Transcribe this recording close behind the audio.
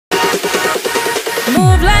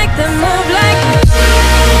Move like them, move like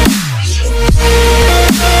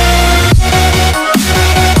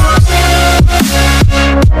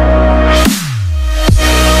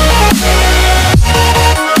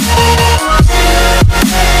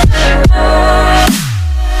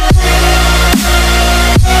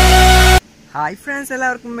Hi friends,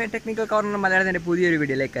 എല്ലാവർക്കും technical corner മലയാളത്തിൻ്റെ പുതിയൊരു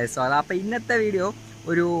വീഡിയോയിലേക്ക് സ്വാഗതം. അപ്പോൾ ഇന്നത്തെ വീഡിയോ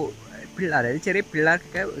ഒരു അതായത് ചെറിയ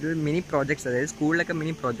പിള്ളേർക്കൊക്കെ ഒരു മിനി പ്രോജക്ട്സ്, അതായത് സ്കൂളിലൊക്കെ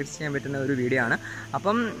മിനി പ്രോജക്ട്സ് ചെയ്യാൻ പറ്റുന്ന ഒരു വീഡിയോ ആണ്.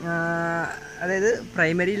 അപ്പം അതായത്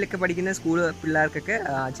പ്രൈമറിയിലൊക്കെ പഠിക്കുന്ന സ്കൂൾ പിള്ളേർക്കൊക്കെ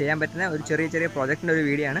ചെയ്യാൻ പറ്റുന്ന ഒരു ചെറിയ പ്രോജക്റ്റിൻ്റെ ഒരു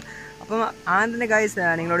വീഡിയോ ആണ്. അപ്പം ആദ്യം ഗൈസ്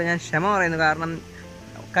നിങ്ങളോട് ഞാൻ ക്ഷമ പറയുന്നു. കാരണം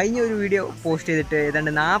കഴിഞ്ഞ ഒരു വീഡിയോ പോസ്റ്റ് ചെയ്തിട്ട്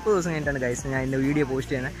ഏതാണ്ട് 40 ദിവസം കഴിഞ്ഞിട്ടാണ് ഗൈസ് ഞാൻ ഇന്ന് വീഡിയോ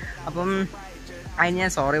പോസ്റ്റ് ചെയ്യുന്നത്. അപ്പം അതിന്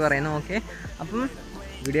ഞാൻ സോറി പറയുന്നു. ഓക്കെ, അപ്പം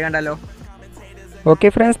വീഡിയോ കണ്ടല്ലോ. ഓക്കെ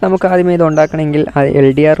ഫ്രണ്ട്സ്, നമുക്ക് ആദ്യമേ ഇത് ഉണ്ടാക്കണമെങ്കിൽ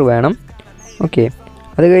LDR വേണം. ഓക്കെ,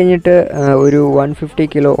 അത് കഴിഞ്ഞിട്ട് ഒരു 150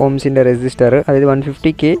 കിലോ ഓംസിൻ്റെ റെസിസ്റ്റർ, അതായത്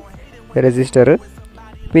 150K റെസിസ്റ്റർ,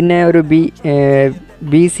 പിന്നെ ഒരു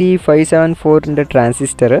BC574ൻ്റെ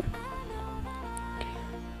ട്രാൻസിസ്റ്റർ,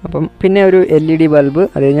 അപ്പം പിന്നെ ഒരു LED ബൾബ്,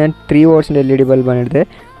 അതായത് ഞാൻ 3 വോൾട്ട്സിൻ്റെ LED ബൾബാണ് എടുത്തത്.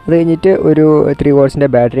 അത് കഴിഞ്ഞിട്ട് ഒരു 3 വോൾട്ട്സിൻ്റെ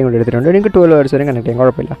ബാറ്ററിയും കൂടി എടുത്തിട്ടുണ്ട്. എനിക്ക് 12 വോൾട്ട്സ് വരെ കണക്ട് ചെയ്യാം,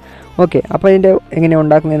 കുഴപ്പമില്ല. ഓക്കെ, അപ്പോൾ ഇതിൻ്റെ എങ്ങനെ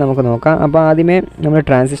ഉണ്ടാക്കുന്നത് നമുക്ക് നോക്കാം. അപ്പോൾ ആദ്യമേ നമ്മൾ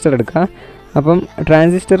ട്രാൻസിസ്റ്റർ എടുക്കുക. അപ്പം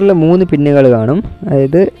ട്രാൻസിസ്റ്ററിൽ 3 പിന്നുകൾ കാണും,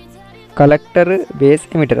 അതായത് കളക്ടർ, ബേസ്,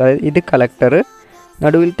 എമിറ്റർ. അതായത് ഇത് കളക്ടർ,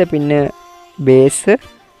 നടുവിലത്തെ പിന്നെ ബേസ്,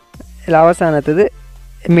 അവസാനത്തത്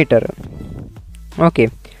എമിറ്റർ. ഓക്കെ,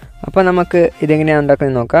 അപ്പോൾ നമുക്ക് ഇതെങ്ങനെയാണ്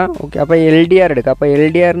ഉണ്ടാക്കുന്നത് നോക്കാം. ഓക്കെ, അപ്പോൾ LDR എടുക്കുക. അപ്പോൾ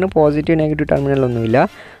LDRന് പോസിറ്റീവ് നെഗറ്റീവ് ടെർമിനലൊന്നുമില്ല.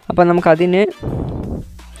 അപ്പോൾ നമുക്കതിന്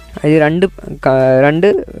അത് രണ്ട്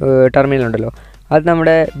ടെർമിനലുണ്ടല്ലോ, അത്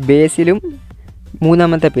നമ്മുടെ ബേസിലും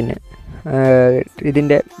മൂന്നാമത്തെ പിന്ന്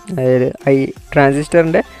ഇതിൻ്റെ, അതായത്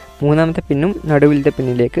ട്രാൻസിസ്റ്ററിൻ്റെ മൂന്നാമത്തെ പിന്നും നടുവിലത്തെ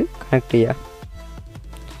പിന്നിലേക്ക് കണക്ട് ചെയ്യുക,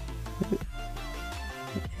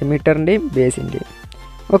 എമിറ്ററിൻ്റെയും ബേസിൻ്റെയും.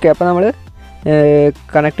 ഓക്കെ, അപ്പോൾ നമ്മൾ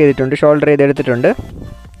കണക്ട് ചെയ്തിട്ടുണ്ട്, ഷോൾഡർ ചെയ്തെടുത്തിട്ടുണ്ട്,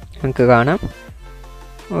 നമുക്ക് കാണാം.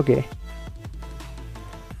 ഓക്കെ,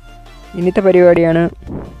 ഇന്നത്തെ പരിപാടിയാണ്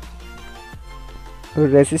ഒരു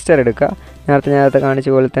റെസിസ്റ്റർ എടുക്കുക. നേരത്തെ കാണിച്ച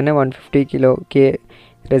പോലെ തന്നെ 150 കിലോ K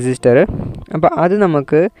റെസിസ്റ്റർ. അപ്പോൾ അത്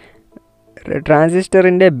നമുക്ക്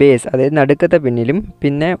ട്രാൻസിസ്റ്ററിൻ്റെ ബേസ്, അതായത് നടുക്കത്തെ പിന്നിലും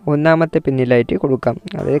പിന്നെ ഒന്നാമത്തെ പിന്നിലായിട്ട് കൊടുക്കാം,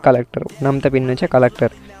 അതായത് കളക്ടർ. ഒന്നാമത്തെ പിന്ന് വെച്ചാൽ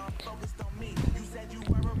കളക്ടർ,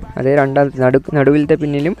 അതായത് രണ്ടാമത്തെ നടുവിലത്തെ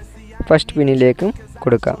പിന്നിലും ഫസ്റ്റ് പിന്നിലേക്കും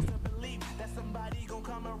കൊടുക്കാം.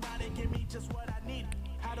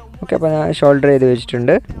 ഓക്കെ, അപ്പോൾ ഞാൻ ഷോൾഡർ ചെയ്ത്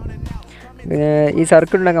വെച്ചിട്ടുണ്ട്. ഈ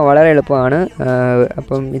സർക്യൂട്ട് ഉണ്ടാക്കാൻ വളരെ എളുപ്പമാണ്.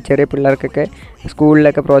 അപ്പം ഈ ചെറിയ പിള്ളേർക്കൊക്കെ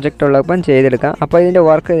സ്കൂളിലൊക്കെ പ്രോജക്റ്റ് ഉള്ളപ്പം ചെയ്തെടുക്കാം. അപ്പോൾ ഇതിൻ്റെ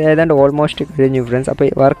വർക്ക് ഏതാണ്ട് ഓൾമോസ്റ്റ് കഴിഞ്ഞു ഫ്രണ്ട്സ്. അപ്പോൾ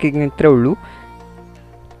വർക്ക് ഇത്രേ ഉള്ളൂ.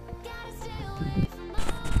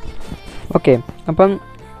 ഓക്കെ, അപ്പം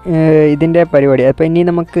ഇതിൻ്റെ പരിപാടി. അപ്പോൾ ഇനി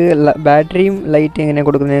നമുക്ക് ബാറ്ററിയും ലൈറ്റ് എങ്ങനെ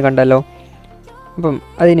കൊടുക്കുന്നത് കണ്ടല്ലോ. അപ്പം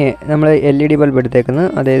അതിന് നമ്മൾ LED ബൾബ് എടുത്തേക്കുന്നത്,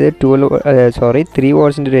 അതായത് 3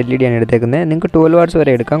 വോൾട്ട്സിൻ്റെ ഒരു LED ആണ് എടുത്തേക്കുന്നത്. നിങ്ങൾക്ക് 12 വാട്ട്സ്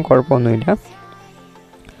വരെ എടുക്കാം, കുഴപ്പമൊന്നുമില്ല.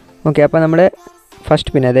 ഓക്കെ, അപ്പോൾ നമ്മുടെ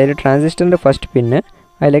ഫസ്റ്റ് പിന്ന്, അതായത് ട്രാൻസിസ്റ്ററിൻ്റെ ഫസ്റ്റ് പിന്ന്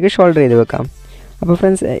അതിലേക്ക് ഷോൾഡർ ചെയ്ത് വെക്കാം. അപ്പോൾ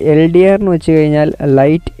ഫ്രണ്ട്സ്, LDR എന്ന് വെച്ച് കഴിഞ്ഞാൽ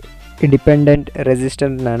ലൈറ്റ് ഡിപ്പെൻഡൻറ്റ് റെസിസ്റ്റർ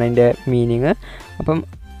എന്നാണ് അതിൻ്റെ മീനിങ്. അപ്പം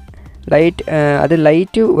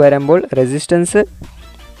ലൈറ്റ് വരുമ്പോൾ റെസിസ്റ്റൻസ്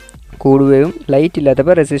കൂടുകയും ലൈറ്റ്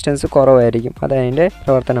ഇല്ലാത്തപ്പോൾ റെസിസ്റ്റൻസ് കുറവായിരിക്കും, അതാണ് അതിൻ്റെ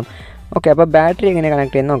പ്രവർത്തനം. ഓക്കെ, അപ്പോൾ ബാറ്ററി എങ്ങനെ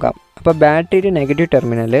കണക്ട് ചെയ്യുന്ന നോക്കാം. അപ്പോൾ ബാറ്ററിയുടെ നെഗറ്റീവ്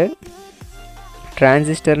ടെർമിനൽ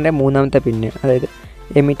ട്രാൻസിസ്റ്ററിൻ്റെ മൂന്നാമത്തെ പിന്ന്, അതായത്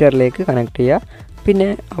എമിറ്ററിലേക്ക് കണക്ട് ചെയ്യുക. പിന്നെ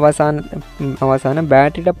അവസാനം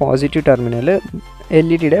ബാറ്ററിയുടെ പോസിറ്റീവ് ടെർമിനൽ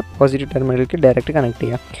LEDയുടെ പോസിറ്റീവ് ടെർമിനലിലേക്ക് ഡയറക്റ്റ് കണക്ട്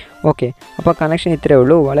ചെയ്യാം. ഓക്കെ, അപ്പോൾ കണക്ഷൻ ഇത്രയേ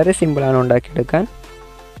ഉള്ളൂ, വളരെ സിമ്പിളാണ് ഉണ്ടാക്കിയെടുക്കാൻ.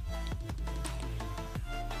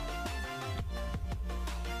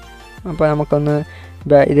 അപ്പോൾ നമുക്കൊന്ന്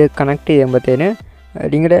ഇത് കണക്ട് ചെയ്യുമ്പോഴത്തേന്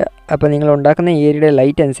അപ്പോൾ നിങ്ങൾ ഉണ്ടാക്കുന്ന ഏരിയയുടെ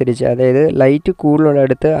ലൈറ്റ് അനുസരിച്ച്, അതായത് ലൈറ്റ്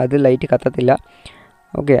കൂടുതലുള്ളിടത്ത് അത് ലൈറ്റ് കത്തത്തില്ല.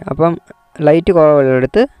 ഓക്കെ, അപ്പം ലൈറ്റ്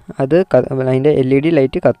കുറവുള്ളിടത്ത് അതിൻ്റെ LED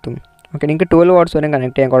ലൈറ്റ് കത്തും. ഓക്കെ, നിങ്ങൾക്ക് 12 വാട്ട്സ് വരെ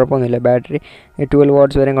കണക്ട് ചെയ്യാൻ കുഴപ്പമൊന്നുമില്ല. ബാറ്ററി 12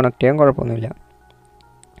 വാട്ട്സ് വരെ കണക്ട് ചെയ്യാൻ കുഴപ്പമൊന്നുമില്ല.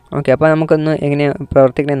 ഓക്കെ, അപ്പോൾ നമുക്കൊന്ന് എങ്ങനെയാണ്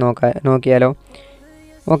പ്രവർത്തിക്കുന്നത് നോക്കിയാലോ.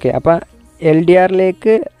 ഓക്കെ, അപ്പോൾ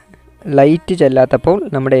LDRലേക്ക് ലൈറ്റ് ചെല്ലാത്തപ്പോൾ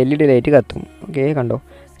നമ്മുടെ LED ലൈറ്റ് കത്തും. ഓക്കെ, കണ്ടോ.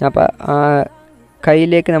 അപ്പോൾ ആ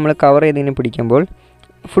കയ്യിലേക്ക് നമ്മൾ കവർ ചെയ്തിങ്ങനെ പിടിക്കുമ്പോൾ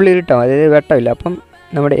ഫുൾ ഇരുട്ടാവും, അതായത് വെട്ടമില്ല. അപ്പം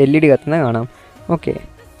നമ്മുടെ LED കത്തുന്നത് കാണാം. ഓക്കെ,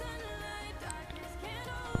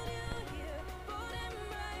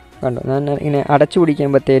 കണ്ടോ. ഞാൻ ഇങ്ങനെ അടച്ചു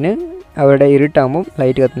പിടിക്കുമ്പോഴത്തേന് അവിടെ ഇരുട്ടാകുമ്പം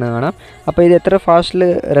ലൈറ്റ് കത്തുന്നത് കാണാം. അപ്പോൾ ഇത് എത്ര ഫാസ്റ്റിൽ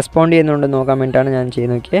റെസ്പോണ്ട് ചെയ്യുന്നുണ്ടെന്ന് നോക്കാൻ വേണ്ടിയിട്ടാണ് ഞാൻ ചെയ്ത്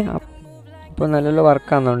നോക്കിയത്. അപ്പോൾ നല്ലൊരു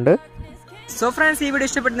വർക്കാകുന്നുണ്ട്. സോ ഫ്രണ്ട്സ്, ഈ വീഡിയോ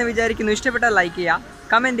ഇഷ്ടപ്പെട്ടെന്ന് വിചാരിക്കുന്നു. ഇഷ്ടപ്പെട്ടാൽ ലൈക്ക് ചെയ്യുക,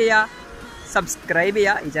 കമൻറ്റ് ചെയ്യുക, സബ്സ്ക്രൈബ്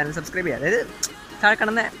ചെയ്യുക. ഈ ചാനൽ സബ്സ്ക്രൈബ് ചെയ്യുക, അതായത് താഴെ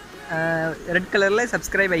കിടന്ന റെഡ് കളറിലെ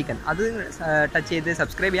സബ്സ്ക്രൈബ് ഐക്കൺ അത് ടച്ച് ചെയ്ത്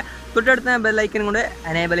സബ്സ്ക്രൈബ് ചെയ്യുക. തൊട്ടടുത്ത ബെൽ ഐക്കൺ കൊണ്ട്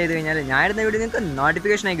എനേബിൾ ചെയ്ത് കഴിഞ്ഞാൽ ഞാൻ ഇടുന്ന വീഡിയോ നിങ്ങൾക്ക്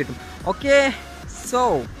നോട്ടിഫിക്കേഷനായി കിട്ടും. ഓക്കെ, സോ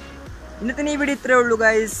ഇന്നത്തെ ഈ വീഡിയോ ഇത്രയേ ഉള്ളൂ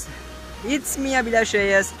guys. It's me Abhilash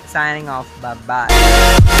signing off. By.